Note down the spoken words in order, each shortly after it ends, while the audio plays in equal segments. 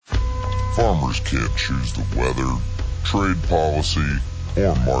Farmers can't choose the weather, trade policy,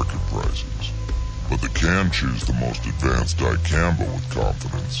 or market prices, but they can choose the most advanced dicamba with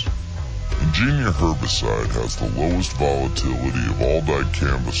confidence. Ingenia herbicide has the lowest volatility of all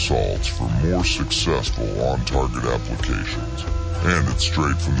dicamba salts for more successful on-target applications, and it's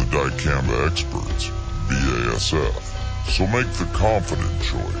straight from the dicamba experts, BASF. So make the confident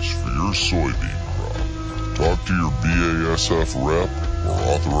choice for your soybean crop. Talk to your BASF rep or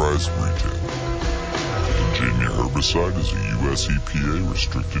authorized retailer. Ingenia herbicide is a U.S. EPA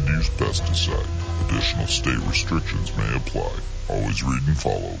restricted use pesticide. Additional state restrictions may apply. Always read and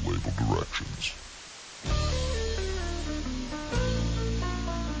follow label directions.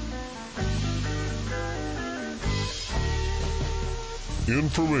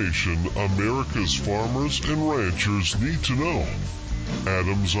 Information America's farmers and ranchers need to know.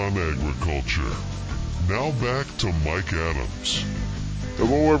 Adams on Agriculture. Now back to Mike Adams.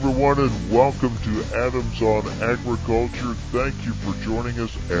 Hello everyone and welcome to Adams on Agriculture. Thank you for joining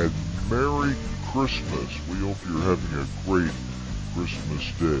us and Merry Christmas. We hope you're having a great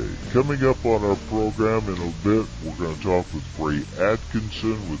Christmas day. Coming up on our program in a bit, we're going to talk with Ray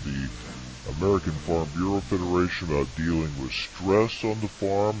Atkinson with the American Farm Bureau Federation about dealing with stress on the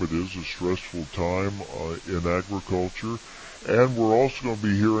farm. It is a stressful time in agriculture. And we're also going to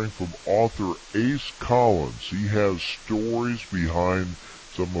be hearing from author Ace Collins. He has stories behind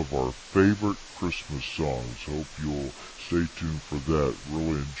some of our favorite Christmas songs. Hope you'll stay tuned for that.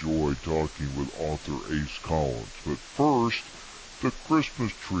 Really enjoy talking with author Ace Collins. But first, the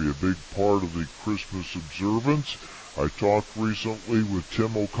Christmas tree, a big part of the Christmas observance. I talked recently with Tim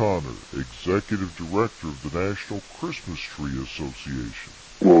Oconnor, Executive Director of the National Christmas Tree Association.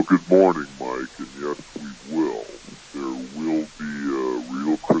 Well, good morning, Mike, and yes, we will. There will be a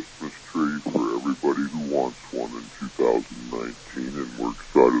real Christmas tree for everybody who wants one in 2019, and we're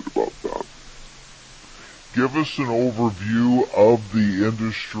excited about that. Give us an overview of the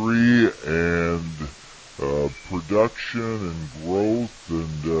industry and production and growth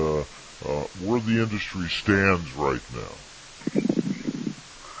and where the industry stands right now.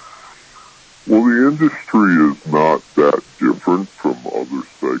 Well, the industry is not that different from other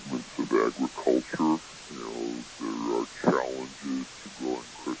segments of agriculture. You know, there are challenges to growing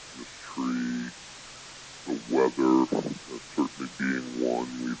Christmas tree. The weather, certainly being one.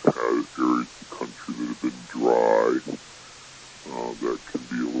 We've had areas of the country that have been dry. That can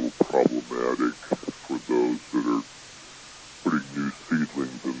be a little problematic for those that are putting new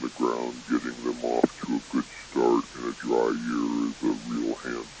seedlings in the ground. Getting them off to a good start in a dry year is a real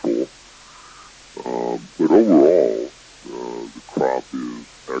handful. But overall, the crop is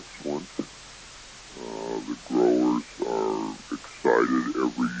excellent. The growers are excited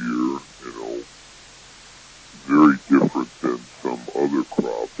every year, you know, very different than some other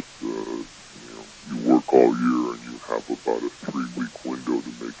crops. You work all year and you have about a 3-week window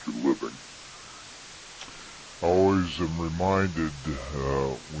to make your living. Always am reminded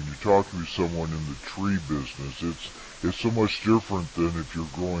when you talk to someone in the tree business, it's so much different than if you're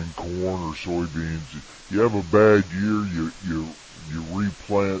growing corn or soybeans. You have a bad year, you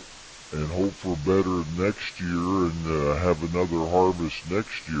replant and hope for better next year and have another harvest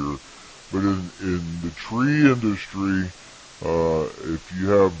next year. But in the tree industry, if you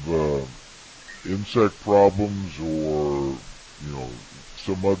have insect problems or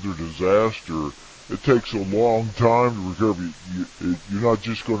some other disaster, it takes a long time to recover. You're not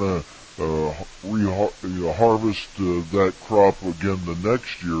just going to harvest that crop again the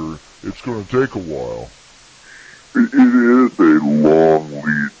next year. It's going to take a while. It is a long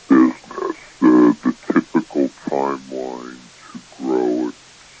lead business. The typical timeline to grow a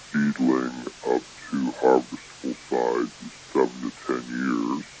seedling up to harvestable size is 7 to 10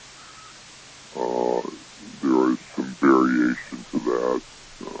 years. There is some variation to that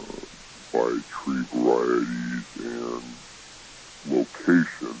by tree varieties and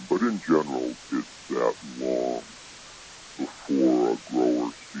location, but in general, it's that long before a grower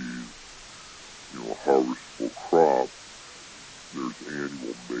sees, a harvestable crop. There's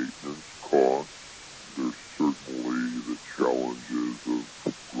annual maintenance costs. There's certainly the challenges of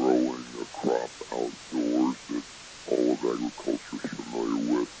growing a crop outdoors that all of agriculture is familiar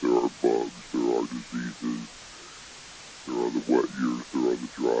with. There are bugs, there are diseases, there are the wet years, there are the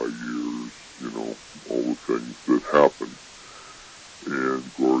dry years, all the things that happen. And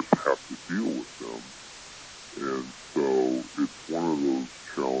growers have to deal with them. And so it's one of those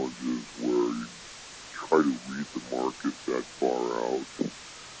challenges where you try to read the market that far out.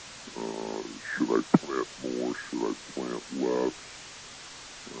 Should I plant more? Should I plant less?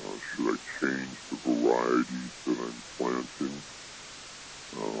 Should I change the varieties that I'm planting?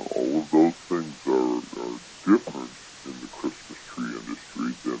 All of those things are different in the Christmas tree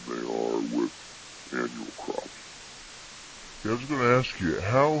industry than they are with annual crops. Yeah, I was going to ask you,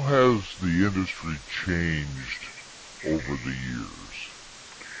 how has the industry changed over the years?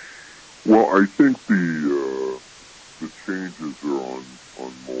 Well, I think the changes are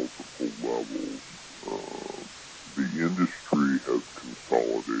on multiple levels. The industry has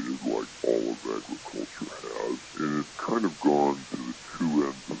consolidated like all of agriculture has, and it's kind of gone to the two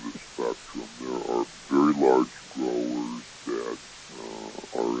ends of the spectrum. There are very large growers that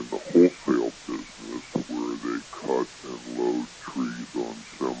are in the wholesale business where they cut and load trees on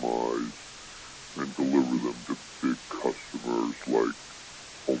semis and deliver them to big customers like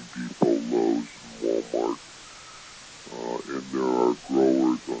Home Depot, Lowe's, and Walmart. And there are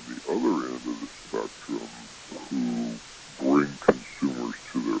growers on the other end of the spectrum who bring consumers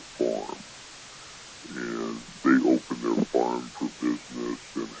to their farm. And they open their farm for business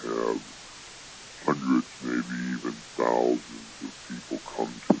and have hundreds, maybe even thousands of people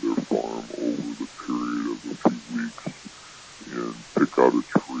come to their farm over the period of a few weeks and pick out a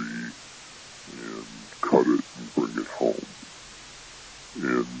tree and cut it and bring it home.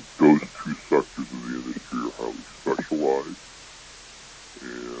 And those two sectors of the industry are highly specialized,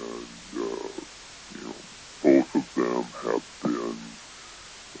 and both of them have been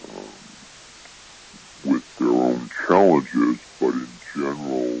with their own challenges, but in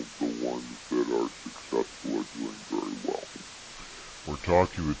general, the ones that are successful are doing very well. We're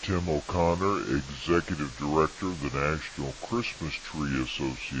talking with Tim Oconnor, Executive Director of the National Christmas Tree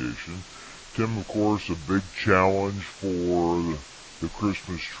Association. Tim, of course, a big challenge for the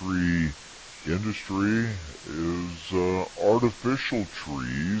Christmas tree industry is artificial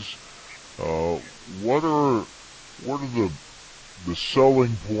trees. What are the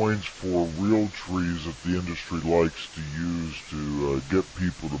selling points for real trees that the industry likes to use to get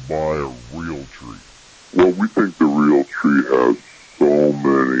people to buy a real tree? Well, we think the real tree has so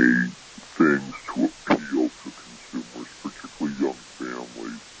many things to appeal to consumers, particularly young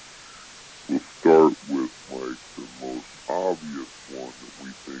families. We'll start with the most obvious one that we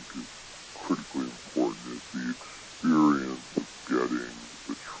think is critically important is the experience of getting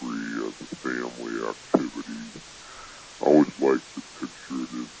the tree as a family activity. I always like to picture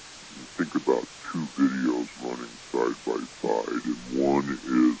it as, think about two videos running side by side, and one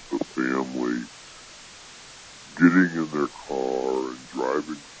is the family getting in their car and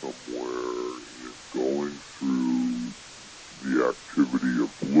driving somewhere and going through the activity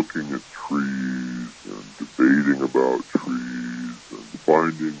of looking at trees and debating about trees and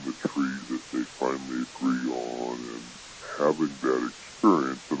finding the tree that they finally agree on and having that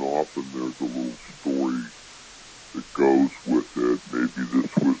experience. And often there's a little story that goes with it. Maybe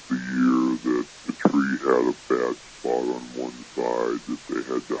this was the year that the tree had a bad spot on one side that they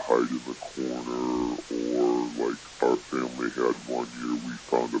had to hide in the corner, or like our family had one year, we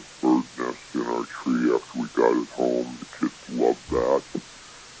found a bird nest in our tree after we got it home. The kids loved that.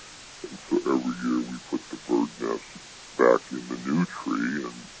 And so every year we put the bird nest back in the new tree,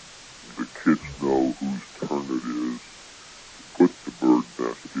 and the kids know whose turn it is to put the bird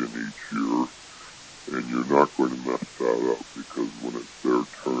nest in each year. And you're not going to mess that up, because when it's their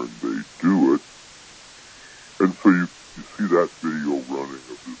turn, they do it. And so you see that video running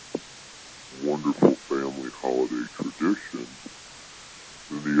of this wonderful family holiday tradition.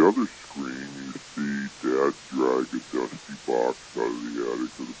 In the other screen, you see Dad drag a dusty box out of the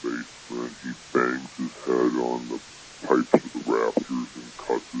attic or the basement. He bangs his head on the pipes of the rafters and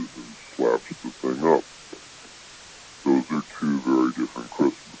cusses and slaps the thing up. Those are two very different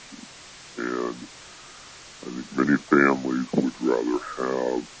Christmases. And I think many families would rather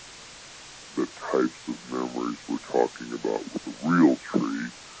have the types of memories we're talking about with a real tree,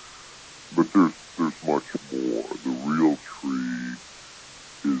 but there's much more. The real tree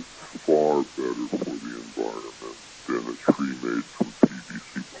is far better for the environment than a tree made from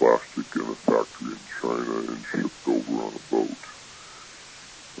PVC plastic in a factory in China and shipped over on a boat.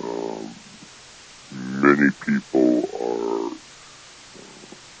 Many people are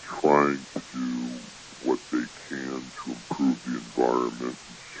trying to do what they can to improve the environment,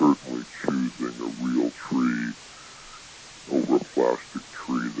 and certainly choosing a real tree over a plastic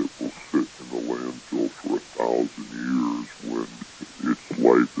tree that will sit in the landfill for 1,000 years when its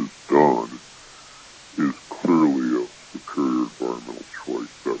life is done is clearly a superior environmental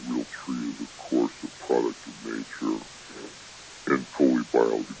choice. That real tree is, of course, a product of nature and fully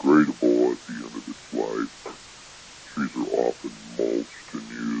biodegradable at the end of its life. Trees are often mulched and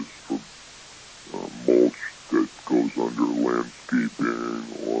used for mulch that goes under landscaping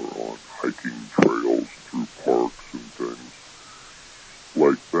or on hiking trails through parks and things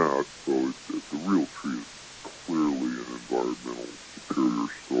like that. that. So the real tree is clearly an environmental superior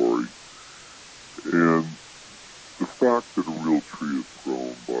story. And the fact that a real tree is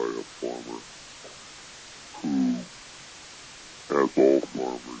grown by a farmer who, as all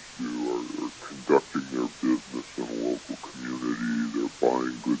farmers do, are conducting their business in a local community, they're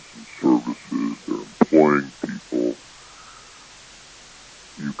buying goods and services, they're employing people.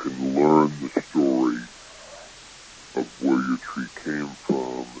 You can learn the story of where your tree came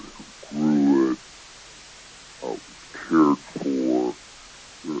from, who grew it, how it was cared for.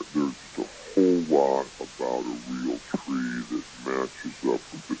 There's just a whole lot about a real tree that matches up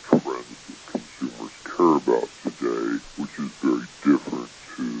with the trends that consumers care about today, which is very different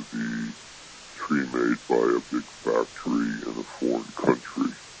to the tree made by a big factory in a foreign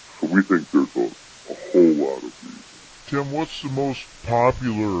country. So we think there's a whole lot of reasons. Tim, what's the most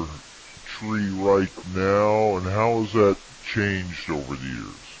popular tree right now, and how has that changed over the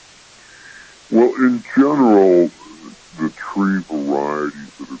years? Well, in general, the tree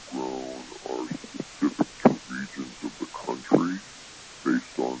varieties that are grown are specific to regions of the country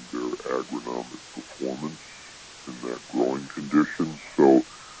based on their agronomic performance in that growing condition. So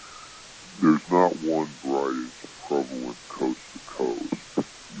there's not one variety that's prevalent coast to coast.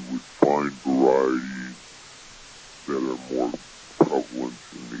 You would find varieties that are more prevalent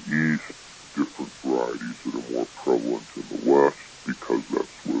in the east, different varieties that are more prevalent in the west, because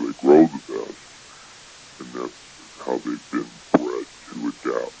that's where they grow the best, and that's how they've been bred to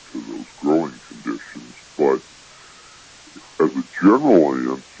adapt to those growing conditions. But as a general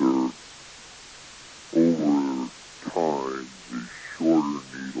answer, over time, the shorter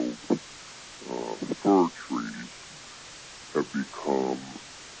needled fir trees have become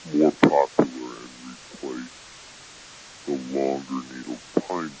more popular and replaced the longer needled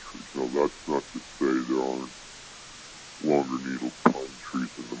pine trees. Now, that's not to say there aren't longer needled pine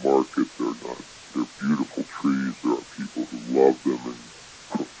trees in the market. They're beautiful trees. There are people who love them and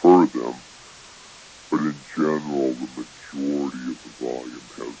prefer them. But in general, the majority of the volume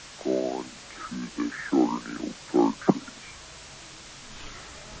has gone to the shorter needled fir trees.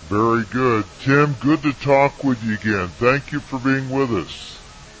 Very good. Tim, good to talk with you again. Thank you for being with us.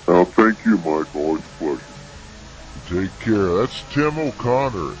 Thank you, Mike. Always a pleasure. Take care. That's Tim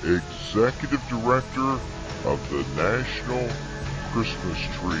O'Connor, Executive Director of the National Christmas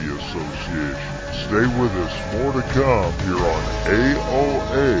Tree Association. Stay with us. More to come here on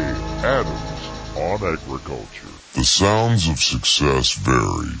AOA, Adams on Agriculture. The sounds of success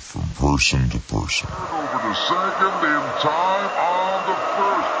vary from person to person. Over to second in time on the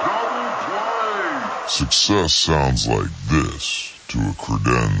first double play. Success sounds like this to a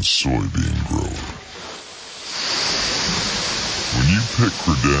credenza soybean grower. When you pick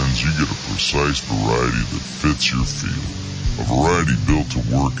credenza, you get a precise variety that fits your field. A variety built to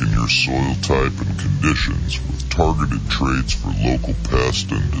work in your soil type and conditions with targeted traits for local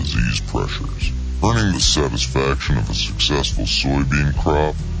pest and disease pressures. Earning the satisfaction of a successful soybean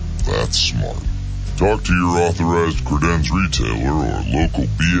crop? That's smart. Talk to your authorized credenza retailer or local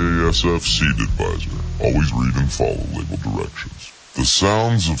BASF seed advisor. Always read and follow label directions. The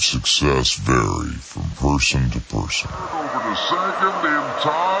sounds of success vary from person to person. Over to second in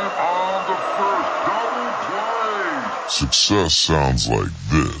time on the first double play. Success sounds like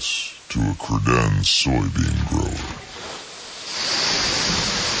this to a credenza soybean grower.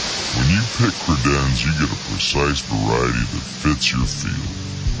 When you pick credenza, you get a precise variety that fits your field.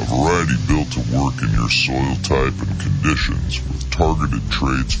 A variety built to work in your soil type and conditions with targeted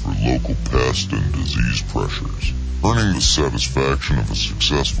traits for local pest and disease pressures. Earning the satisfaction of a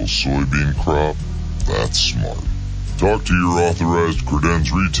successful soybean crop? That's smart. Talk to your authorized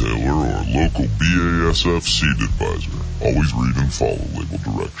credenza retailer or local BASF seed advisor. Always read and follow label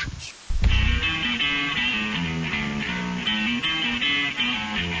directions.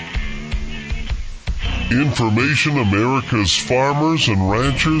 Information America's farmers and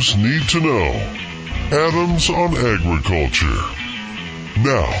ranchers need to know. Adams on Agriculture.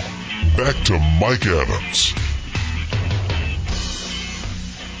 Now, back to Mike Adams.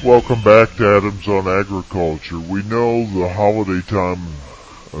 Welcome back to Adams on Agriculture. We know the holiday time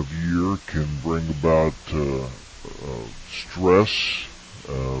of year can bring about stress,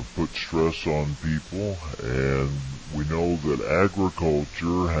 put stress on people, and we know that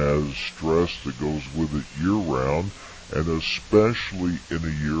agriculture has stress that goes with it year-round, and especially in a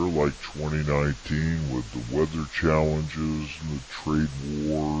year like 2019 with the weather challenges and the trade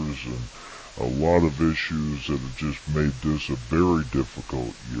wars and a lot of issues that have just made this a very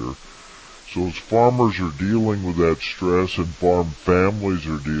difficult year. So as farmers are dealing with that stress and farm families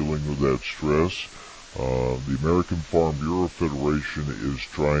are dealing with that stress, The American Farm Bureau Federation is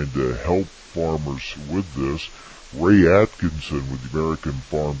trying to help farmers with this. Ray Atkinson with the American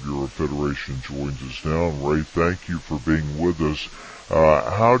Farm Bureau Federation joins us now. And Ray, thank you for being with us.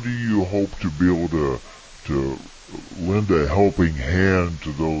 How do you hope to be able to lend a helping hand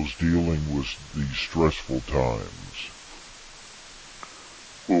to those dealing with these stressful times?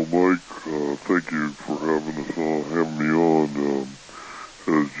 Well, Mike, thank you for having me on.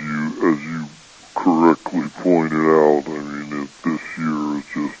 As you correctly pointed out, I mean, this year is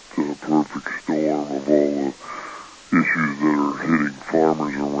just a perfect storm of all the issues that are hitting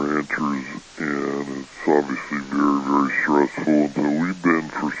farmers and ranchers, and it's obviously very, very stressful. And so we've been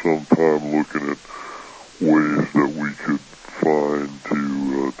for some time looking at ways that we could find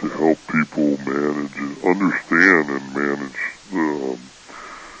to help people manage and understand and manage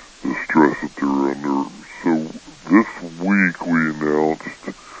the stress that they're under. So this week we announced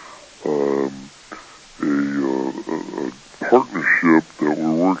a partnership that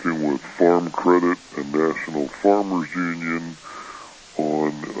we're working with Farm Credit and National Farmers Union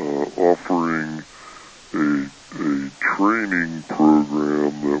on offering a training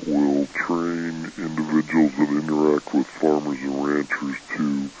program that will train individuals that interact with farmers and ranchers to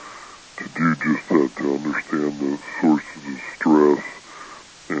do just that, to understand the sources of stress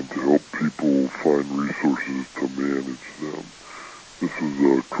and to help people find resources to manage them. This is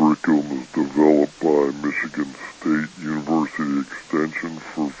a curriculum that's developed by Michigan State University Extension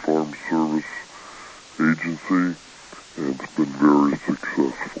for Farm Service Agency, and it's been very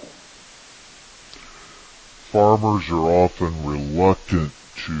successful. Farmers are often reluctant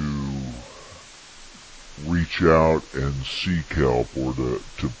to reach out and seek help or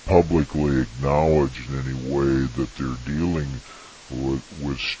to publicly acknowledge in any way that they're dealing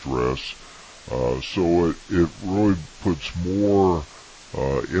with stress. So it really puts more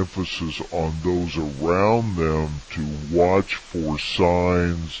emphasis on those around them to watch for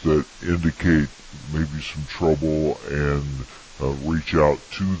signs that indicate maybe some trouble and reach out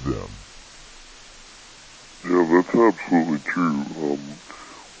to them. Yeah, that's absolutely true.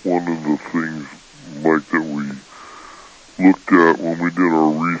 One of the things, Mike, that we looked at when we did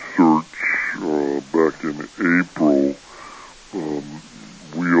our research back in April,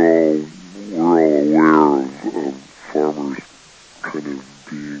 we're all aware of farmers kind of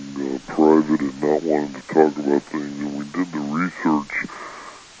being private and not wanting to talk about things, and we did the research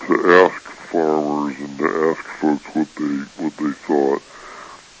to ask farmers and to ask folks what they thought,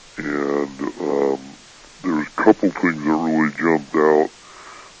 and there's a couple things that really jumped out,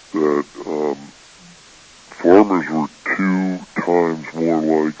 that farmers were 2 times more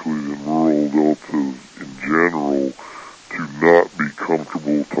likely than rural adults in general to not be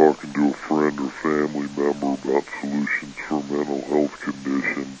comfortable talking to a friend or family member about solutions for mental health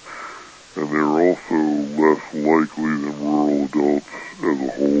condition, and they're also less likely than rural adults as a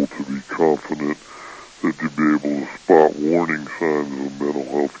whole to be confident that to be able to spot warning signs of a mental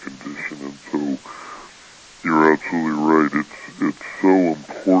health condition. And so you're absolutely right. It's so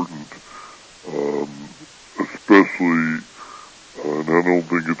important, especially, and I don't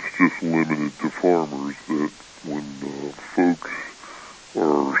think it's just limited to farmers, that when folks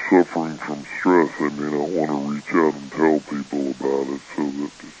are suffering from stress, they may not want to reach out and tell people about it, so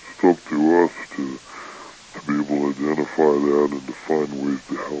that it's up to us to be able to identify that and to find ways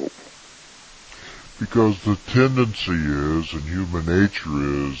to help. Because the tendency is, and human nature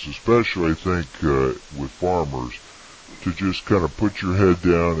is, especially I think with farmers, to just kind of put your head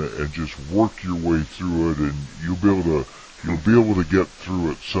down and just work your way through it, and you'll be able to get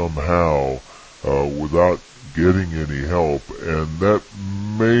through it somehow without getting any help, and that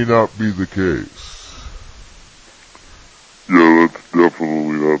may not be the case. Yeah, that's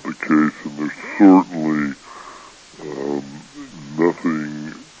definitely not the case, and there's certainly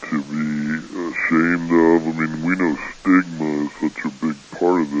nothing to be ashamed of. I mean, we know stigma is such a big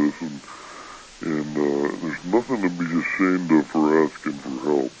part of this, and there's nothing to be ashamed of for asking for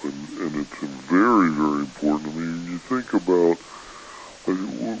help, and it's very, very important. I mean, you think about, we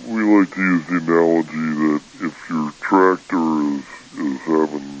like to use the analogy that if your tractor is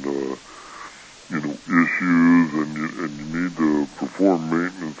having issues and you need to perform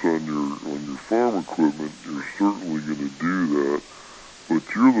maintenance on your farm equipment, you're certainly going to do that. But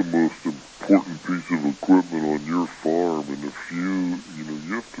you're the most important piece of equipment on your farm, and if you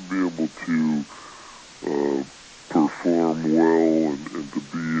have to be able to perform well and to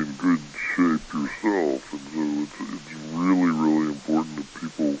be in good shape yourself. And so it's really, really important that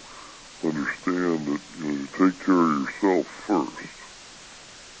people understand that you take care of yourself first.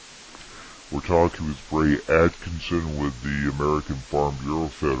 We're talking with Ray Atkinson with the American Farm Bureau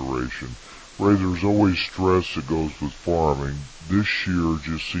Federation. Ray, there's always stress that goes with farming. This year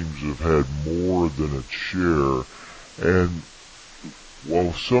just seems to have had more than its share. And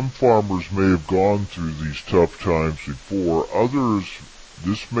while some farmers may have gone through these tough times before, others,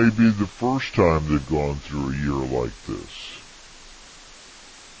 this may be the first time they've gone through a year like this.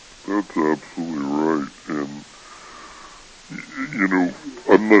 That's absolutely right. And, you know,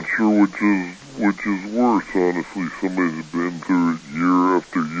 I'm not sure which is worse, honestly. Somebody's been through it year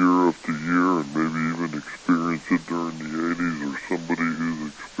after year after year and maybe even experienced it during the 80s, or somebody who's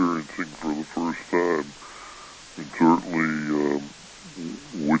experiencing for the first time. And certainly,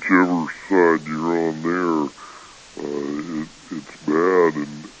 whichever side you're on there, it's bad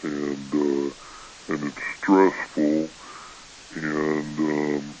and it's stressful,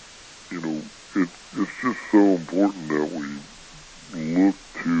 and you know, it's just so important that we look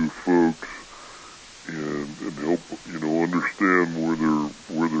to folks and help, you know, understand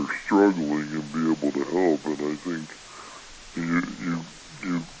where they're struggling and be able to help. And I think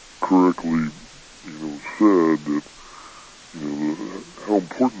you correctly, you know, said that, you know, how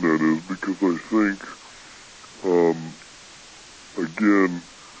important that is, because I think, again,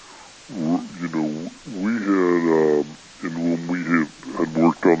 you know, we had, and when we had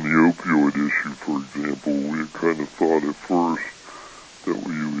worked on the opioid issue, for example, we had kind of thought at first that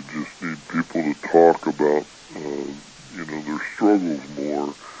we would just need people to talk about, you know, their struggles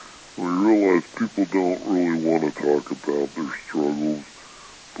more. We realized people don't really want to talk about their struggles,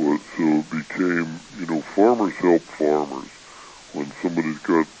 but so it became, you know, farmers help farmers. When somebody's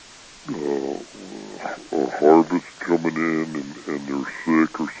got a harvest coming in and they're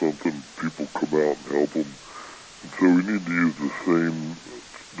sick or something, people come out and help them. And so we need to use the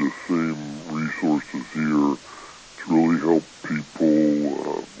same resources here to really help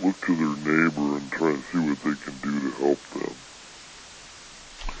people look to their neighbor and try and see what they can do to help them.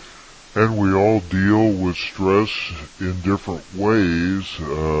 And we all deal with stress in different ways.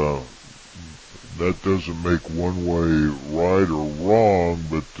 That doesn't make one way right or wrong,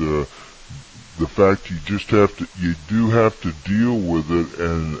 but the fact you do have to deal with it,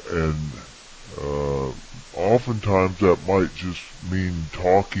 and oftentimes that might just mean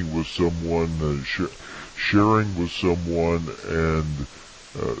talking with someone, sharing with someone, and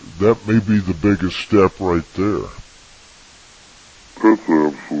that may be the biggest step right there. That's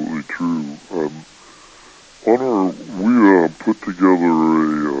absolutely true. We put together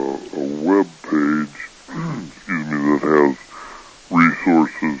a web page, excuse me, that has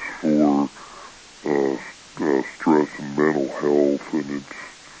resources for stress and mental health, and it's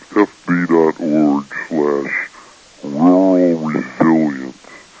fb.org/rural resilience.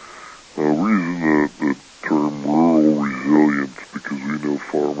 Reason the term rural resilience, because we know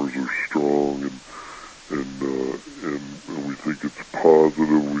farmers are strong and we think it's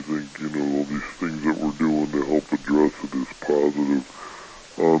positive. We think, you know, all these things that we're doing to help address it is positive.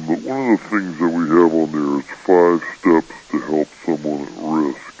 But one of the things that we have on there is 5 steps to help someone at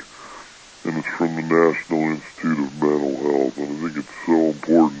risk. And it's from the National Institute of Mental Health. And I think it's so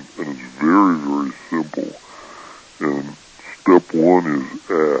important, and it's very, very simple. And step 1 is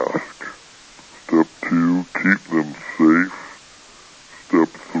ask. Step 2, keep them safe. Step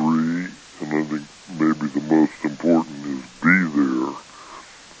 3, and I think maybe the most important, is be there.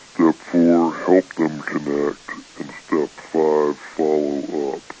 Step 4, help them connect. And step 5,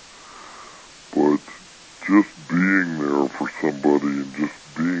 follow up. But just being there for somebody and just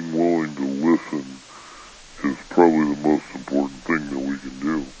being willing to listen is probably the most important thing that we can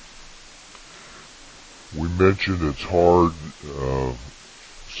do. We mentioned it's hard,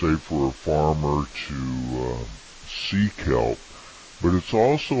 say for a farmer to seek help, but it's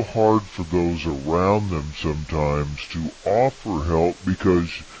also hard for those around them sometimes to offer help,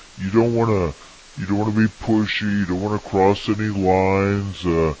 because you don't want to be pushy, you don't want to cross any lines.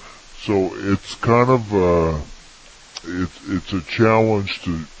 So it's kind of it's a challenge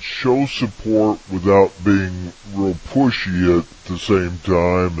to show support without being real pushy at the same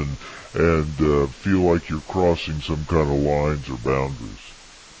time, and feel like you're crossing some kind of lines or boundaries.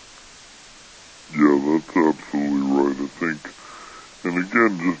 Yeah, that's absolutely right. I think, and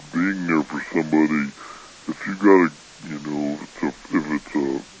again, just being there for somebody, if you got if it's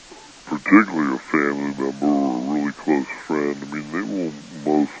a particularly a family member or a really close friend, I mean, they will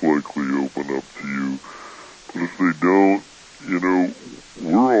most likely open up to you. But if they don't, you know,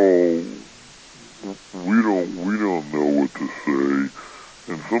 we don't know what to say.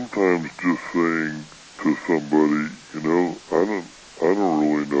 And sometimes just saying to somebody, you know, I don't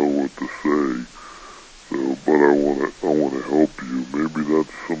really know what to say, So, but I want to help you. Maybe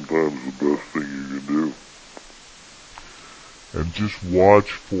that's sometimes the best thing you can do. And just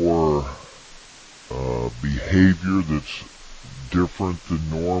watch for behavior that's different than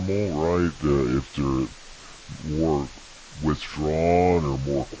normal, right? If they're more withdrawn or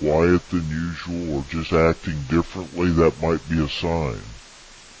more quiet than usual or just acting differently, that might be a sign.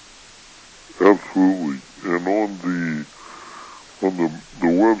 Absolutely. And on the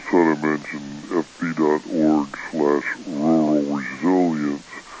website I mentioned, fb.org/rural resilience,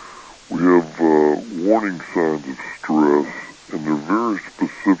 we have warning signs of stress, and they're very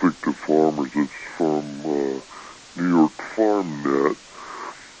specific to farmers. It's from New York Farm Net,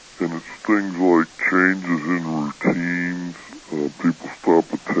 and it's things like changes in routines, people stop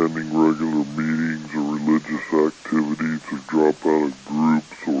attending regular meetings or religious activities, or drop out of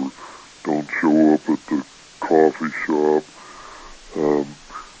groups, or don't show up at the coffee shop,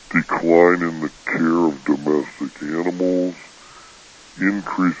 decline in the care of domestic animals,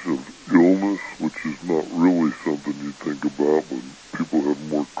 increase of illness, which is not really something you think about when people have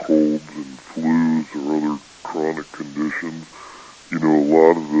more colds and flus or other chronic conditions. You know, a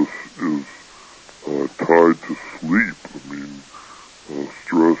lot of this is tied to sleep. I mean,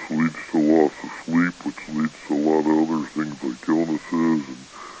 stress leads to loss of sleep, which leads to a lot of other things like illnesses, and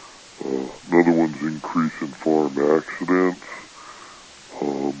another one's increase in farm accidents,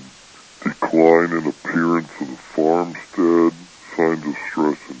 decline in appearance of the farmstead, signs of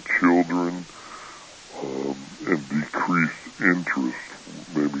stress in children, and decreased interest,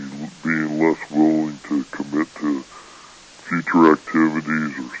 maybe being less willing to commit to future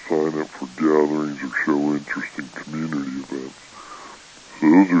activities or sign up for gatherings or show interest in community events. So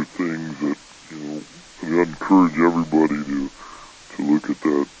those are things that, you know, I encourage everybody to look at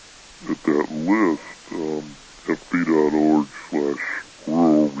that list,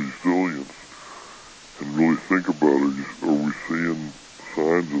 fb.org/rural resilience, and really think about it. Are we seeing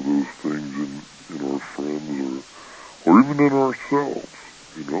signs of those things in our friends or even in ourselves,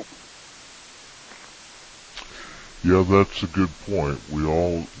 you know? Yeah, that's a good point. We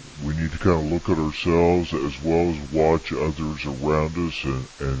need to kind of look at ourselves as well as watch others around us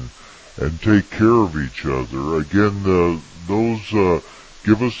and take care of each other. Again,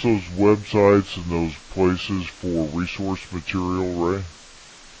 give us those websites and those places for resource material, Ray.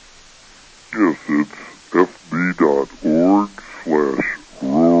 Yes, it's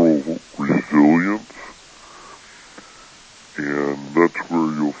fb.org/rural resilience, and that's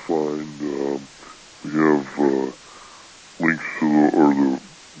where you'll find, we have links to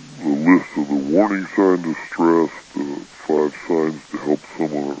the list of the warning signs of stress, the 5 signs to help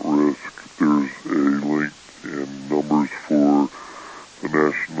someone at risk. There's a link and numbers for the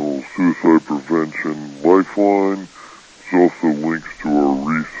National Suicide Prevention Lifeline. There's also links to our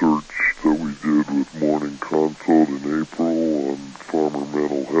research that we did with Morning Consult in April on farmer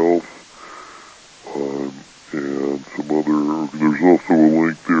mental health, and some other. There's also a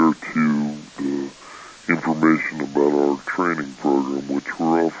link there to the information about our training program, which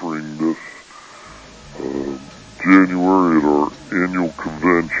we're offering this January at our annual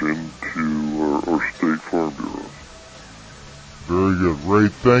convention to our state farm bureaus. Very good. Ray,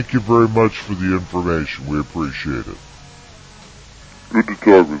 thank you very much for the information. We appreciate it. Good to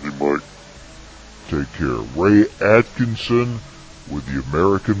talk with you, Mike. Take care. Ray Atkinson with the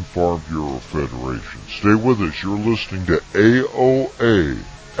American Farm Bureau Federation. Stay with us. You're listening to AOA,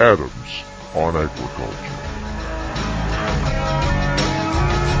 Adams on Agriculture.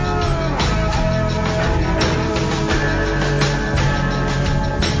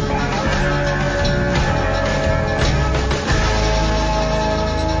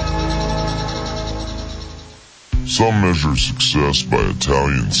 Some measure success by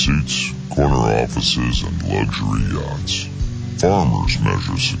Italian suits, corner offices, and luxury yachts. Farmers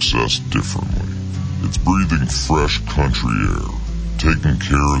measure success differently. It's breathing fresh country air, taking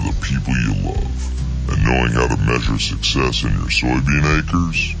care of the people you love, and knowing how to measure success in your soybean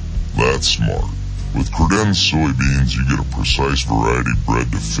acres. That's smart. With Credenz soybeans, you get a precise variety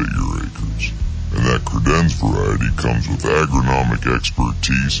bred to fit your acres. And that Credenz variety comes with agronomic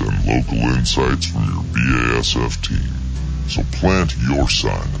expertise and local insights from your BASF team. So plant your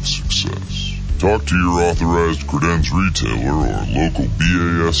sign of success. Talk to your authorized Credenz retailer or local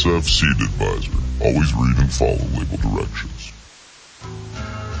BASF seed advisor. Always read and follow label directions.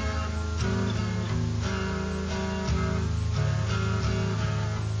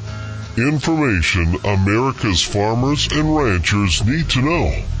 Information America's farmers and ranchers need to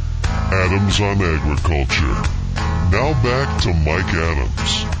know. Adams on Agriculture. Now back to Mike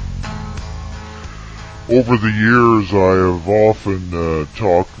Adams. Over the years, I have often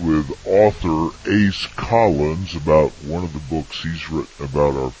talked with author Ace Collins about one of the books he's written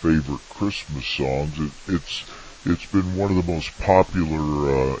about our favorite Christmas songs. It's been one of the most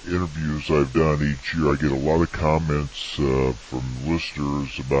popular interviews I've done each year. I get a lot of comments from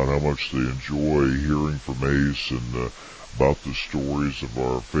listeners about how much they enjoy hearing from Ace and about the stories of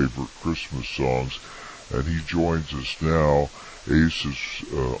our favorite Christmas songs. And he joins us now. Ace has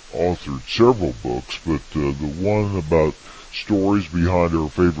authored several books, but the one about stories behind our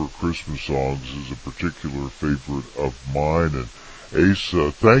favorite Christmas songs is a particular favorite of mine. And Ace,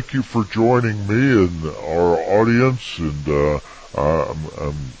 thank you for joining me and our audience. And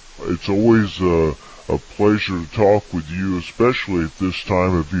it's always a pleasure to talk with you, especially at this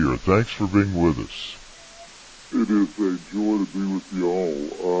time of year. Thanks for being with us. It is a joy to be with you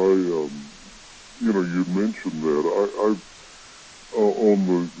all. You mentioned that. I've on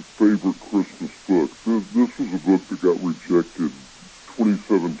the favorite Christmas book. This was a book that got rejected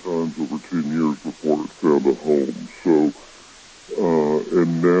 27 times over 10 years before it found a home. So,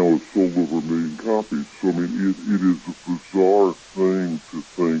 and now it's sold over 1 million copies. So, I mean, it is a bizarre thing to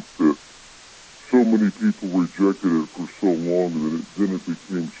think that so many people rejected it for so long, and then it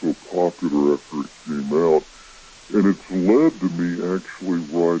became so popular after it came out. And it's led to me actually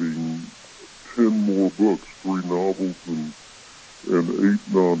writing 10 more books, 3 novels and 7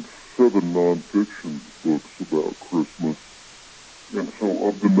 nonfiction books about Christmas. And so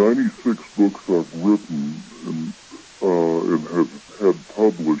of the 96 books I've written and have had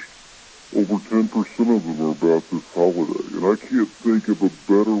published, over 10% of them are about this holiday. And I can't think of a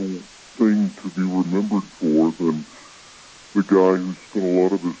better thing to be remembered for than the guy who spent a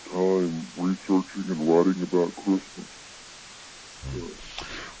lot of his time researching and writing about Christmas.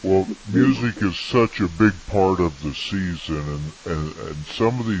 Well, music is such a big part of the season, and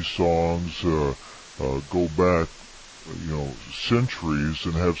some of these songs go back, centuries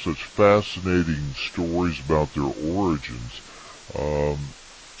and have such fascinating stories about their origins.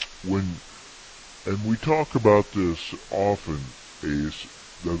 And we talk about this often, Ace.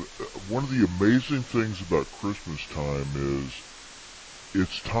 One of the amazing things about Christmas time is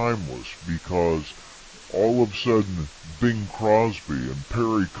it's timeless, because all of a sudden, Bing Crosby and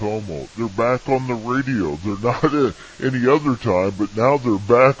Perry Como, they're back on the radio. They're not at any other time, but now they're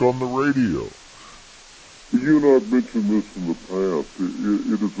back on the radio. You and I have mentioned this in the past.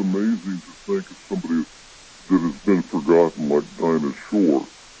 It is amazing to think of somebody that has been forgotten like Dinah Shore,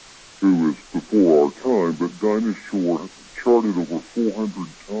 who is before our time, but Dinah Shore charted over 400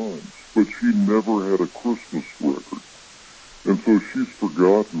 times, but she never had a Christmas record. And so she's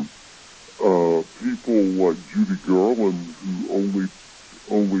forgotten. People like Judy Garland, who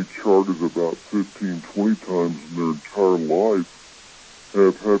only charted about 15, 20 times in their entire life,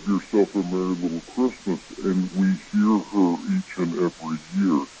 have Yourself a Merry Little Christmas, and we hear her each and every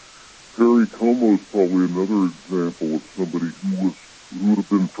year. Perry Como is probably another example of somebody who would have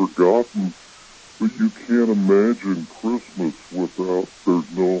been forgotten, but you can't imagine Christmas without, there's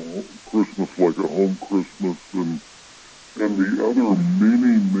no Christmas like a Home Christmas, and the other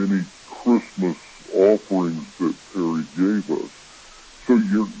many Christmas offerings that Perry gave us. So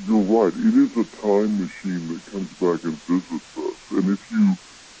you're right. It is a time machine that comes back and visits us. And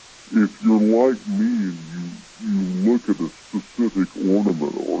if you're like me and you look at a specific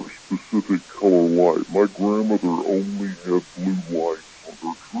ornament or a specific color light, my grandmother only had blue lights on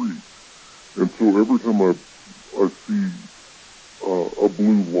her tree. And so every time I see a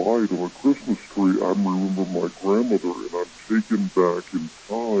blue light on a Christmas tree, I remember my grandmother, and I'm taken back in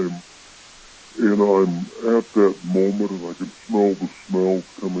time, and I'm at that moment, and I can smell the smells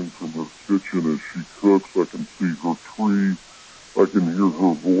coming from her kitchen as she cooks. I can see her tree. I can hear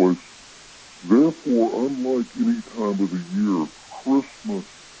her voice. Therefore, unlike any time of the year, Christmas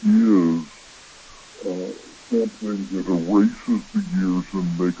is something that erases the years and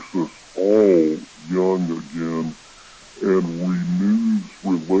makes us all young again, and renews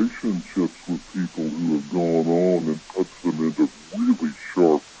relationships with people who have gone on and puts them into really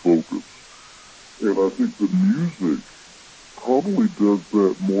sharp focus. And I think the music probably does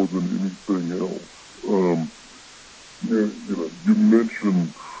that more than anything else. You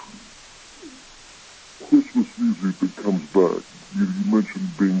mentioned Christmas music that comes back. You mentioned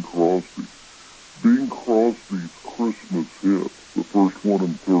Bing Crosby. Bing Crosby's Christmas hit, the first one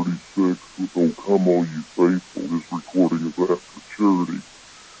in 36 with "Oh Come All You Faithful," his recording of that for charity,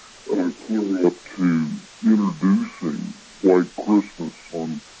 clear up to introducing White Christmas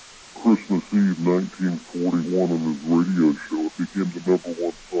on Christmas Eve 1941 on his radio show. It became the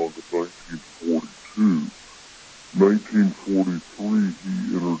 #1 song of 1942. 1943, he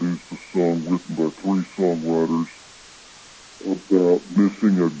introduced a song written by 3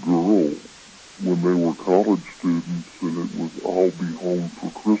 a girl when they were college students, and it was "I'll Be Home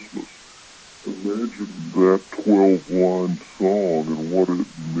for Christmas." Imagine that 12-line song and what it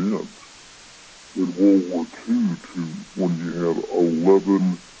meant in World War II to when you had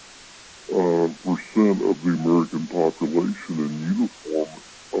 11% of the American population in uniform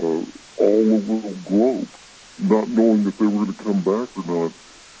all over the globe, not knowing if they were going to come back or not.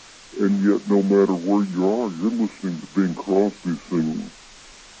 And yet, no matter where you are, you're listening to Bing Crosby sing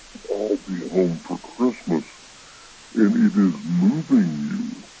 "I'll Be Home for Christmas," and it is moving you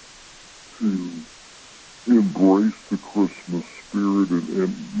to embrace the Christmas spirit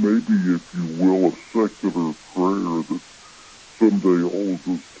and maybe, if you will, a secular prayer that someday all of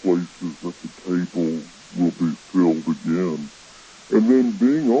those places at the table will be filled again. And then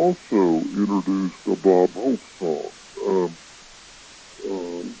Bing also introduced a Bob Hope song.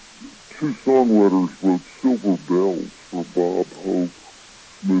 Two songwriters wrote "Silver Bells" for Bob Hope's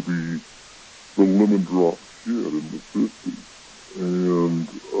movie The Lemon Drop Kid in the 50s. And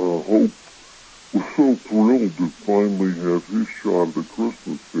Hope was so thrilled to finally have his shot at a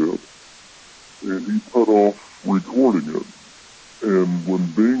Christmas hit, and he put off recording it. And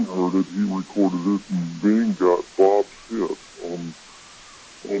when Bing heard it, he recorded it, and Bing got Bob's hit on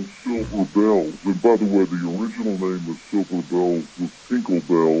Silver Bells. And by the way, the original name of Silver Bells was Tinkle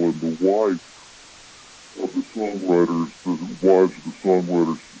Bell, and the wives of the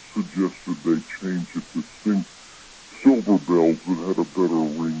songwriters suggested they change it to Silver Bells that had a better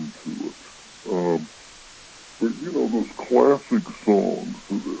ring to it. But you know, those classic songs,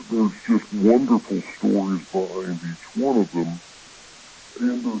 there's just wonderful stories behind each one of them.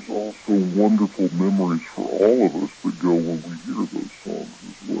 And there's also wonderful memories for all of us that go when we hear those songs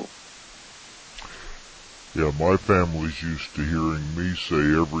as well. Yeah, my family's used to hearing me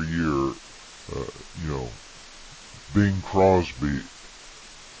say every year, Bing Crosby,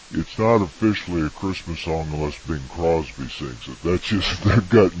 it's not officially a Christmas song unless Bing Crosby sings it. That's just, they've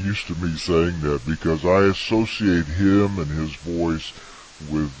gotten used to me saying that because I associate him and his voice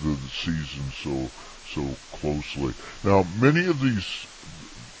with the season so closely. Now, many of these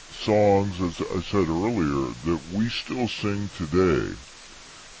songs, as I said earlier, that we still sing today,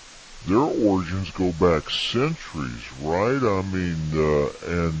 their origins go back centuries, right? I mean,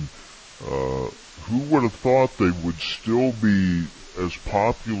 who would have thought they would still be as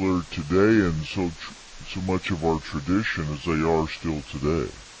popular today and so much of our tradition as they are still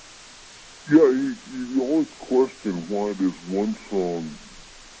today? Yeah, you always question why does one song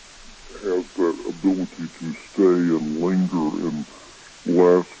have that ability to stay and linger and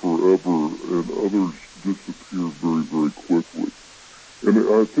last forever, and others disappear very, very quickly. And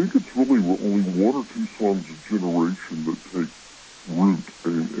I think it's really only one or two songs a generation that take root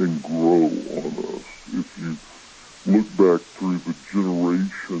and grow on us. If you look back through the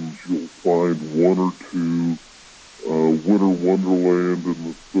generations, you'll find one or two. Winter Wonderland in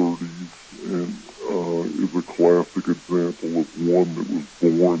the 30s and is a classic example of one that was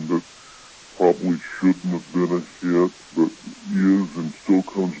born that probably shouldn't have been a hit, but is and still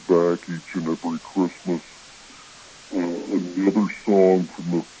comes back each and every Christmas. Another song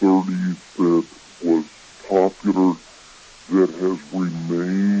from the 30s that was popular, that has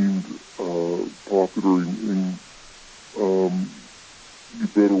remained popular in You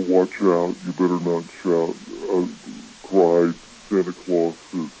Better Watch Out, You Better Not Shout, Cry, Santa Claus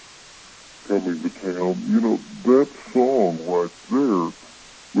is Coming to Town. You know, that song right there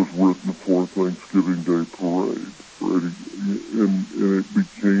was written for Thanksgiving Day Parade, right? And it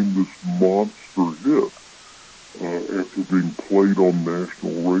became this monster hit after being played on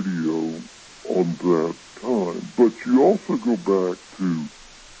national radio on that time. But you also go back to,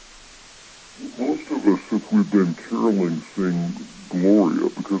 most of us, if we've been caroling, sing Gloria,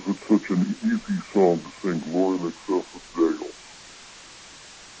 because it's such an easy song to sing, Gloria in Excess of Dale.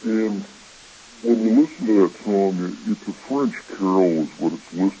 And when you listen to that song, it's a French carol is what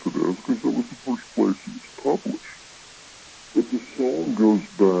it's listed as, because that was the first place it was published. But the song goes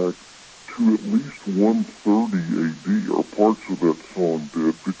back to at least 130 AD, or parts of that song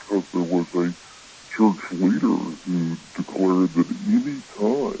did, because there was a church leader who declared that any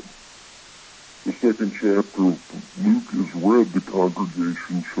time the second chapter of Luke is read, the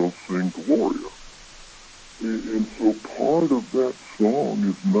congregation shall sing Gloria. And so part of that song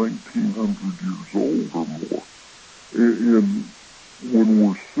is 1,900 years old or more. And when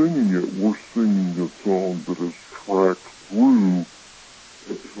we're singing it, we're singing a song that has tracked through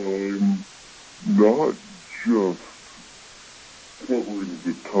a time not just covering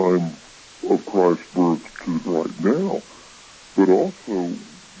the time of Christ's birth to right now, but also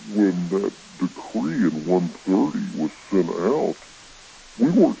when that decree in 130 was sent out, we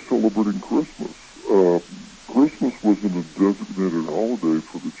weren't celebrating Christmas. Christmas wasn't a designated holiday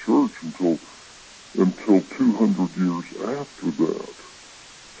for the church until 200 years after that.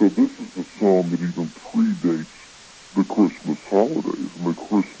 So this is a psalm that even predates the Christmas holidays and the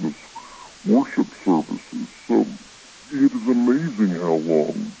Christmas worship services. So it is amazing how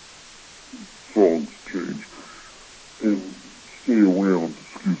long songs change and stay around,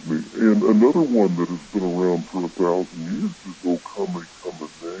 And another one that has been around for 1,000 years is O Come, Come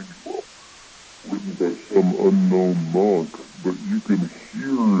Emmanuel, written by some unknown monk. But you can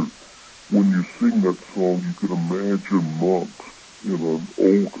hear, when you sing that song, you can imagine monks in an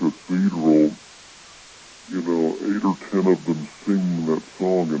old cathedral, 8 or 10 of them singing that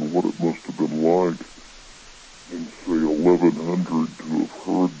song, and what it must have been like in, say, 1100 to have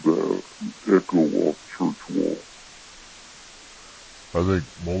heard that echo off church walls. I think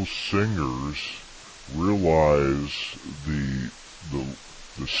most singers realize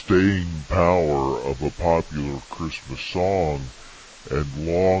the staying power of a popular Christmas song and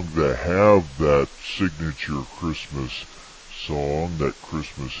long to have that signature Christmas song, that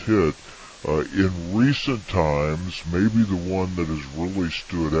Christmas hit. In recent times, maybe the one that has really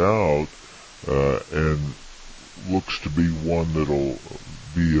stood out and looks to be one that'll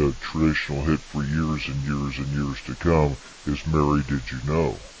be a traditional hit for years and years and years to come is Mary Did You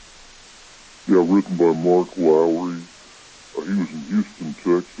Know? Yeah, written by Mark Lowry. He was in Houston,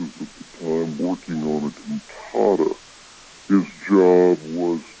 Texas at the time, working on a cantata. His job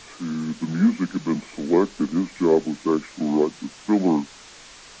was the music had been selected. His job was actually to write the filler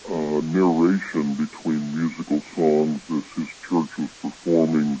narration between musical songs as his church was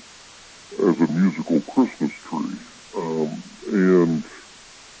performing as a musical Christmas tree.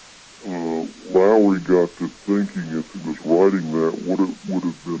 Lowry got to thinking as he was writing that what it would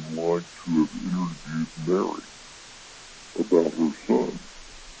have been like to have interviewed Mary about her son.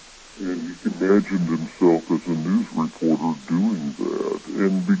 And he imagined himself as a news reporter doing that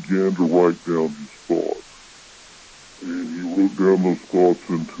and began to write down his thoughts. And he wrote down those thoughts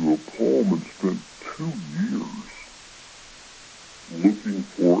into a poem and spent 2 years looking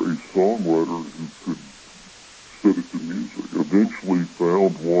for a songwriter who could set it to music. Eventually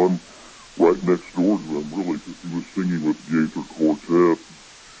found one right next door to him, really, because he was singing with Gaither Quartet.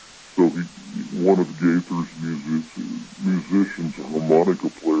 So one of Gaither's musicians, a harmonica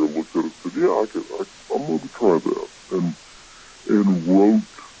player, looked at it and said, yeah, I'm going to try that. And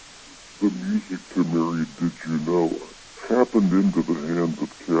wrote the music to Mary Did You Know? Happened into the hands of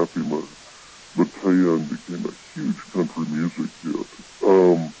Kathy Mattea and became a huge country music hit.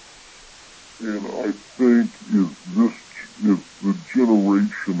 And I think is the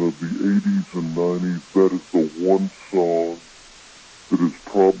generation of the 80s and 90s, that is the one song that is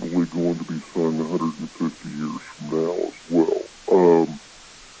probably going to be sung 150 years from now as well.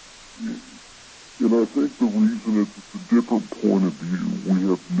 And I think the reason is it's a different point of view. We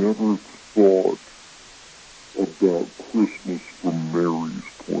have never thought about Christmas from Mary's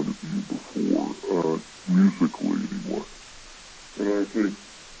point of view before, musically anyway. And I think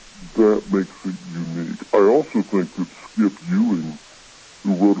that makes it unique. I also think that Skip Ewing,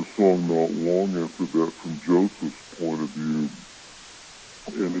 who wrote a song not long after that from Joseph's point of view,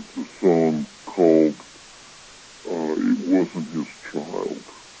 and it's a song called It Wasn't His Child.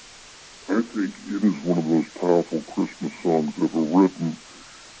 I think it is one of the most powerful Christmas songs ever written.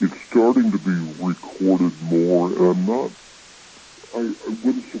 It's starting to be recorded more, and it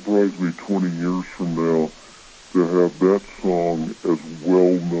wouldn't surprise me 20 years from now to have that song as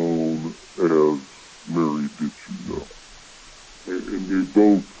well known as Mary Did You Know? And they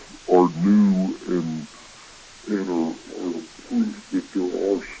both are new and are proof that there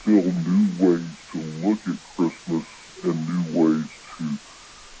are still new ways to look at Christmas and new ways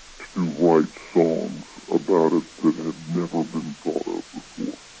to write songs about it that have never been thought of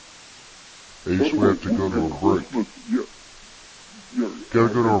before. Ace, we have to go to a break.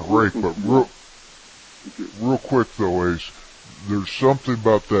 Gotta go to a break, but real quick though, Ace, there's something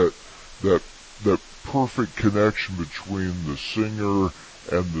about that perfect connection between the singer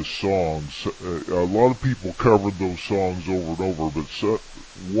and the songs. A lot of people covered those songs over and over, but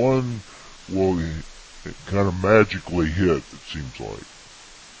one will kind of magically hit, it seems like.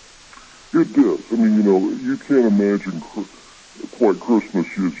 It does. I mean, you can't imagine quite Christmas,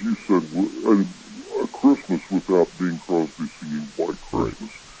 as you said, a Christmas without Bing Crosby singing White Christmas.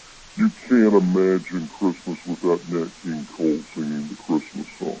 Right. You can't imagine Christmas without Nat King Cole singing the Christmas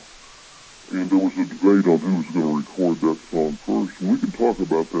song. And there was a debate on who was going to record that song first. And we can talk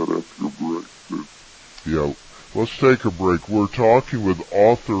about that after your break, too. Yeah, let's take a break. We're talking with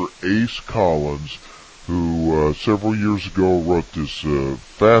author Ace Collins, who several years ago wrote this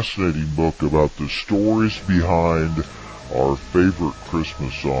fascinating book about the stories behind our favorite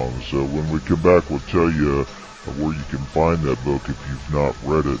Christmas songs. When we come back, we'll tell you where you can find that book if you've not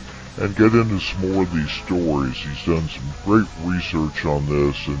read it, and get into some more of these stories. He's done some great research on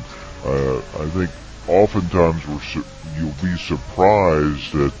this, and I think oftentimes you'll be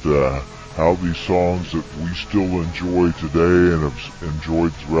surprised at how these songs that we still enjoy today and have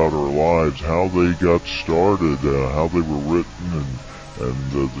enjoyed throughout our lives, how they got started, how they were written,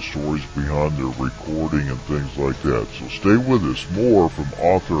 and the stories behind their recording and things like that. So stay with us. More from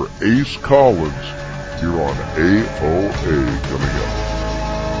author Ace Collins here on AOA coming up.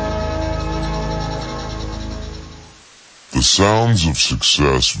 The sounds of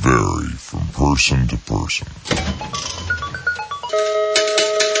success vary from person to person.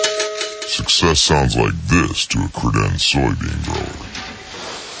 Success sounds like this to a credenza soybean grower.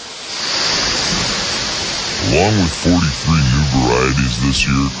 Along with 43 new varieties this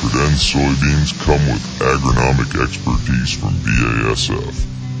year, credenza soybeans come with agronomic expertise from BASF.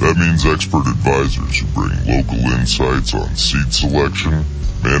 That means expert advisors who bring local insights on seed selection,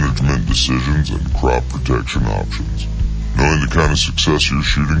 management decisions, and crop protection options. Knowing the kind of success you're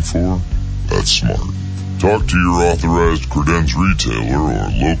shooting for? That's smart. Talk to your authorized credenza retailer or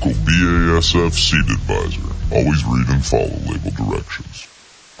local BASF seed advisor. Always read and follow label directions.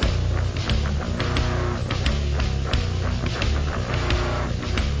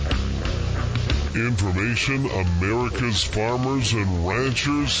 Information America's farmers and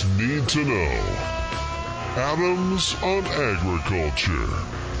ranchers need to know. Adams on Agriculture.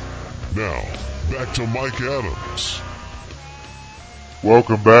 Now, back to Mike Adams.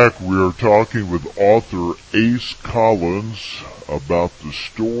 Welcome back. We are talking with author Ace Collins about the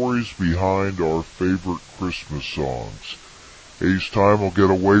stories behind our favorite Christmas songs. Ace, time will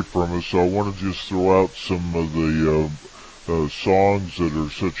get away from us, so I want to just throw out some of the songs that are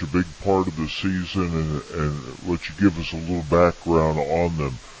such a big part of the season and let you give us a little background on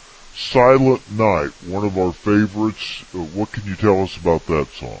them. Silent Night, one of our favorites. What can you tell us about that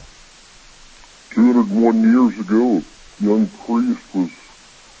song? 201 years ago, a young priest was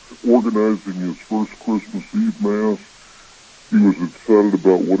organizing his first Christmas Eve Mass. He was excited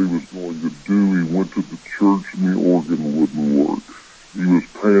about what he was going to do. He went to the church and the organ wouldn't work. He was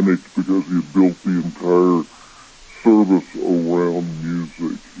panicked because he had built the entire service around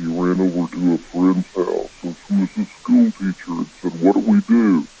music. He ran over to a friend's house, who was a school teacher, and said, "What do we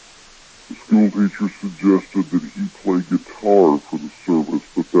do?" The school teacher suggested that he play guitar for the service,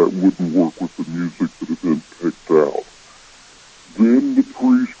 but that wouldn't work with the music that had been picked out. Then the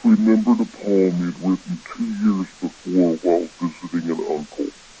priest remembered a poem he'd written 2 years before while visiting an uncle.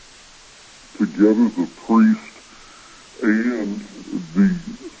 Together the priest and the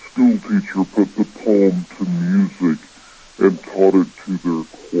school teacher put the poem to music and taught it to their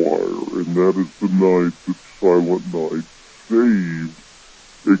choir, and that is the night that Silent Night saved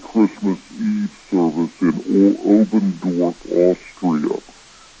a Christmas Eve service in Obendorf, Austria.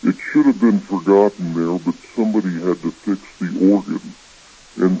 It should have been forgotten there, but somebody had to fix the organ.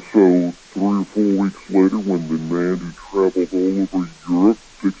 And so 3 or 4 weeks later, when the man who traveled all over Europe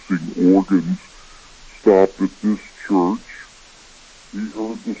fixing organs stopped at this church, he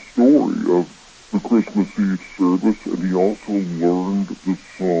heard the story of the Christmas Eve service, and he also learned the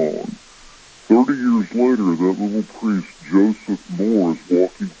song. 30 years later, that little priest, Joseph Moore, is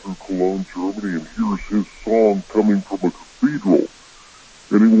walking through Cologne, Germany, and hears his song coming from a cathedral.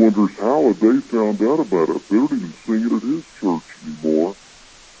 And he wonders how had they found out about it. They don't even sing it at his church anymore.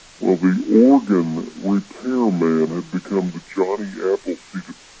 Well, the organ repairman had become the Johnny Appleseed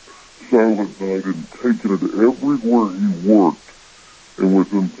of Silent Night and taken it everywhere he worked. And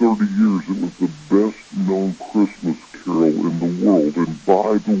within 30 years, it was the best-known Christmas carol in the world. And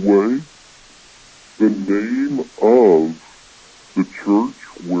by the way, the name of the church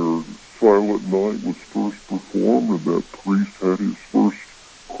where Silent Night was first performed and that priest had his first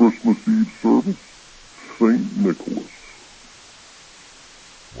Christmas Eve service, St. Nicholas.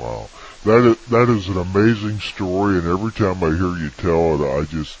 Wow. That is an amazing story, and every time I hear you tell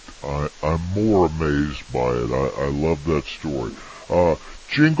it, I'm more amazed by it. I love that story.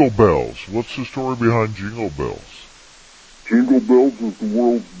 Jingle Bells. What's the story behind Jingle Bells? Jingle Bells is the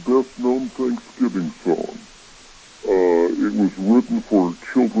world's best-known Thanksgiving song. It was written for a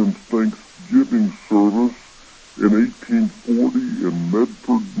children's Thanksgiving service in 1840 in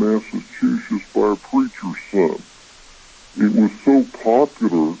Medford, Massachusetts by a preacher's son. It was so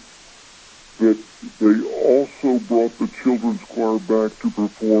popular that they also brought the children's choir back to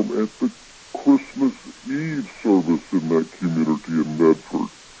perform at the Christmas Eve service in that community in Medford.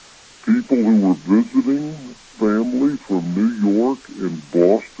 People who were visiting family from New York and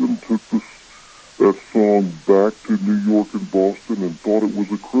Boston took that song back to New York and Boston and thought it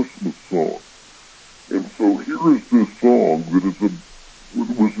was a Christmas song. And so here is this song that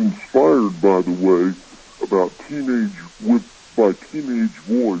was inspired, by the way, by teenage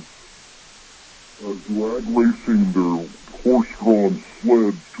boys drag racing their horse-drawn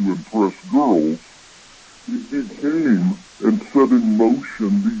sleds to impress girls. It became and set in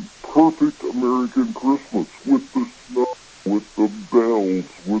motion the perfect American Christmas with the snow, with the bells,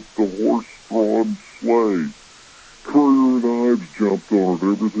 with the horse-drawn sleigh. Courier and Ives jumped on it,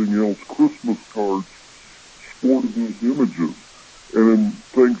 everything else. Christmas cards sported those images. And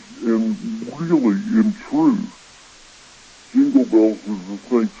really, in truth, Jingle Bells is a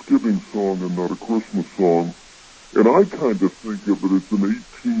Thanksgiving song and not a Christmas song. And I kind of think of it as an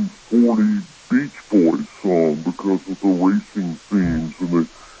 1840 Beach Boys song because of the racing themes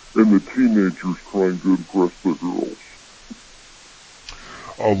and the teenagers trying to impress the girls.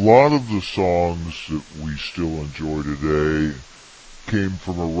 A lot of the songs that we still enjoy today came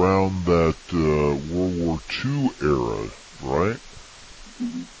from around that World War II era, right?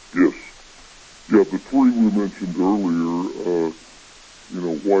 Yes. Yeah, the three we mentioned earlier,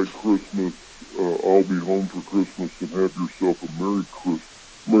 White Christmas, I'll Be Home for Christmas, and Have Yourself a Merry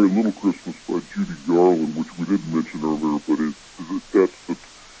Little Christmas by Judy Garland, which we didn't mention earlier, but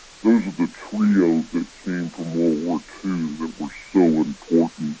those are the trio that came from World War II that were so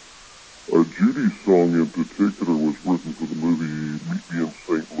important. Judy's song in particular was written for the movie Meet Me in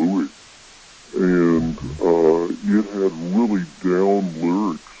St. Louis, and it had really down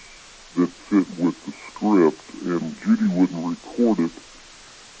lyrics that fit with the script, and Judy wouldn't record it.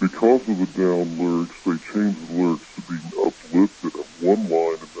 Because of the down lyrics, they changed the lyrics to being uplifted, and one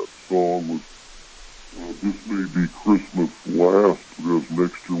line in that song was, this may be Christmas last, because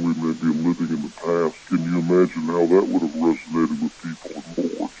next year we may be living in the past. Can you imagine how that would have resonated with people in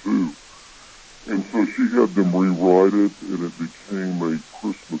World War II? And so she had them rewrite it, and it became a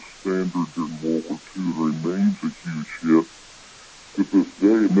Christmas standard during World War II. It remains a huge hit to this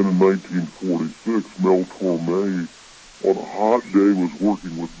day. And then in 1946, Mel Torme, on a hot day, was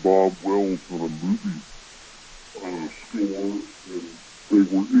working with Bob Wells on a movie score, and it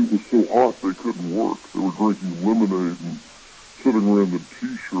was so hot they couldn't work. They were drinking lemonade and sitting around in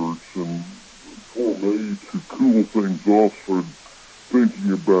T-shirts, and Torme, to cool things off, started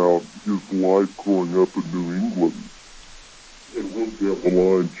thinking about his life growing up in New England, and wrote down the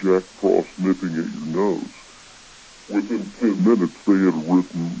line, Jack Frost nipping at your nose. Within 10 minutes, they had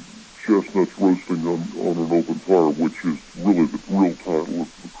written Chestnuts Roasting on an Open Fire, which is really the real title of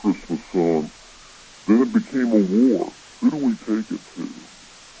the Christmas song. Then it became a war. Who do we take it to?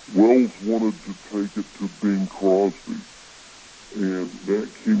 Wells wanted to take it to Bing Crosby, and Nat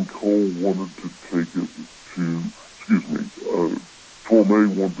King Cole wanted to take it to,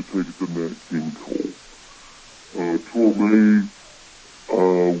 Torme wanted to take it to Nat King Cole. Torme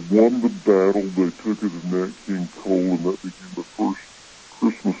won the battle. They took it to Nat King Cole, and that became the first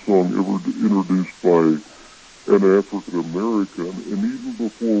Christmas song ever introduced by an African American. And even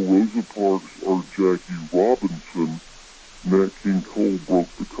before Rosa Parks or Jackie Robinson, Nat King Cole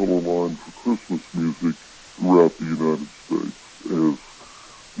broke the color line for Christmas music throughout the United States, as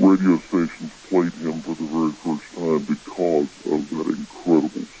radio stations played him for the very first time because of that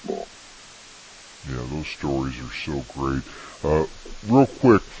incredible song. Yeah, those stories are so great. Real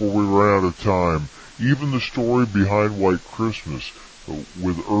quick, before we run out of time, even the story behind White Christmas,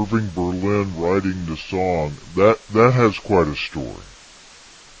 with Irving Berlin writing the song, that has quite a story.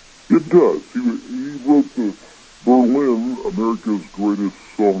 It does. He wrote Berlin, America's greatest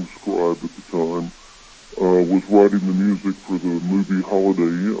song scribe at the time, was writing the music for the movie Holiday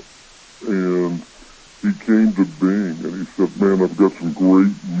Inn. And he came to Bing and he said, man, I've got some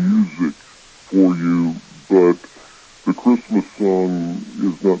great music for you, but the Christmas song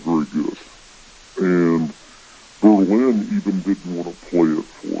is not very good. And Berlin even didn't want to play it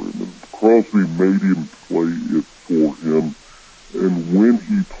for him. And Crosby made him play it for him. And when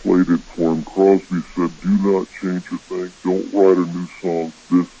he played it for him, Crosby said, do not change a thing. Don't write a new song.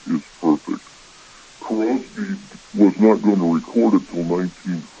 This is perfect. Crosby was not going to record it till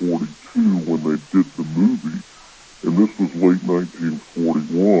 1942 when they did the movie. And this was late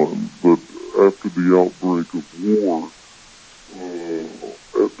 1941. But after the outbreak of war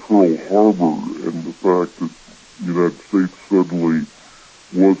at Pearl Harbor and the fact that the United States suddenly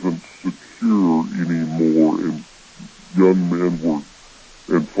wasn't secure anymore, and young men were,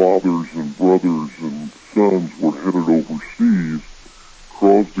 and fathers and brothers and sons were headed overseas,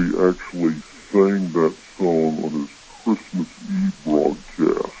 Crosby actually sang that song on his Christmas Eve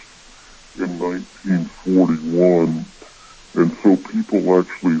broadcast. in 1941, and so people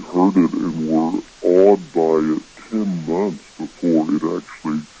actually heard it and were awed by it 10 months before it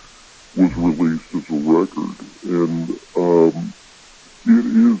actually was released as a record. And it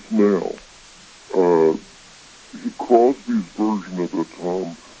is now. Crosby's version of that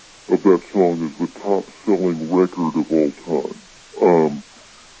song is the top-selling record of all time.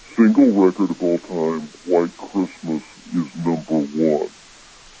 Single record of all time, White Christmas, is number one.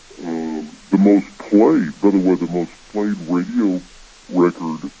 The most played, by the way, the most played radio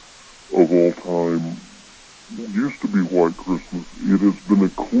record of all time used to be White Christmas. It has been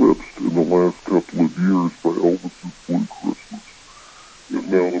eclipsed in the last couple of years by Elvis's Blue Christmas. It's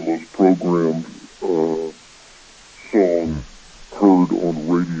now the most programmed song heard on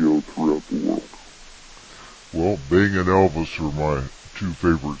radio throughout the world. Well, Bing and Elvis are my two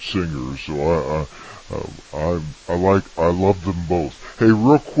favorite singers, so I love them both. Hey,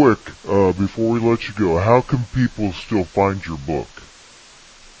 real quick, before we let you go, how can people still find your book?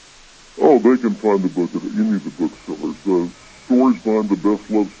 Oh, they can find the book at any of the booksellers. Stories Behind the Best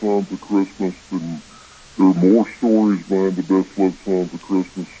Loved Songs of Christmas, and there are more stories behind the best loved songs of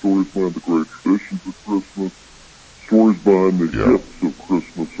Christmas, stories behind the great traditions of Christmas, stories behind the hits of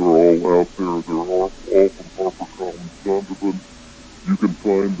Christmas are all out there. They're all from HarperCollins Zondervan. You can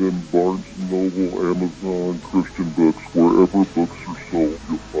find them Barnes & Noble, Amazon, Christian Books, wherever books are sold,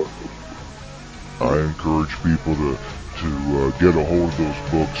 you'll find those. I encourage people to get a hold of those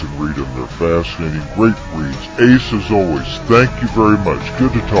books and read them. They're fascinating, great reads. Ace, as always, thank you very much.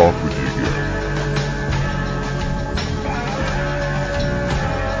 Good to talk with you again.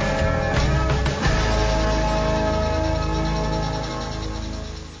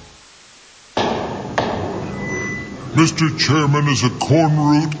 Mr. Chairman, as a corn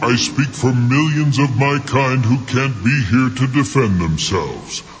root, I speak for millions of my kind who can't be here to defend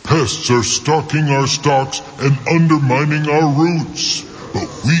themselves. Pests are stalking our stalks and undermining our roots. But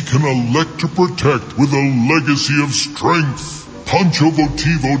we can elect to protect with a legacy of strength. Poncho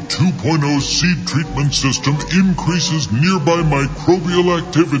Votivo 2.0 seed treatment system increases nearby microbial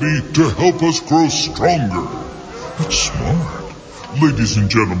activity to help us grow stronger. It's smart. Ladies and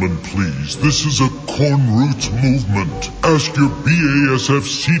gentlemen, please, this is a Corn Roots movement. Ask your BASF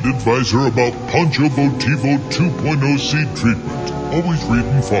seed advisor about Poncho Votivo 2.0 seed treatment. Always read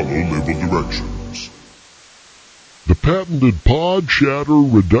and follow label directions. The patented pod shatter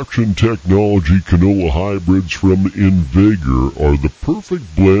reduction technology canola hybrids from Invigor are the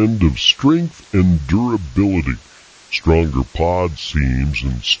perfect blend of strength and durability. Stronger pod seams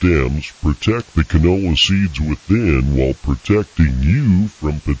and stems protect the canola seeds within while protecting you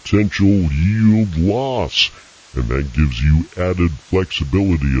from potential yield loss. And that gives you added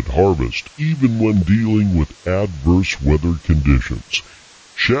flexibility at harvest, even when dealing with adverse weather conditions.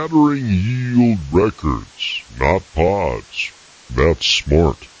 Shattering yield records, not pods. That's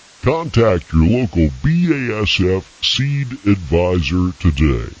smart. Contact your local BASF seed advisor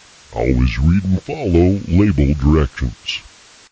today. Always read and follow label directions.